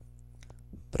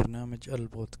برنامج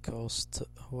البودكاست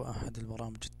هو أحد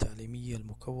البرامج التعليمية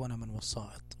المكونة من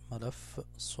وسائط ملف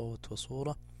صوت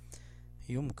وصورة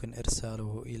يمكن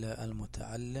إرساله إلى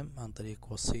المتعلم عن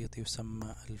طريق وسيط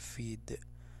يسمى الفيد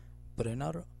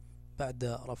برينر بعد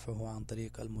رفعه عن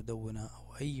طريق المدونة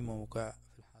أو أي موقع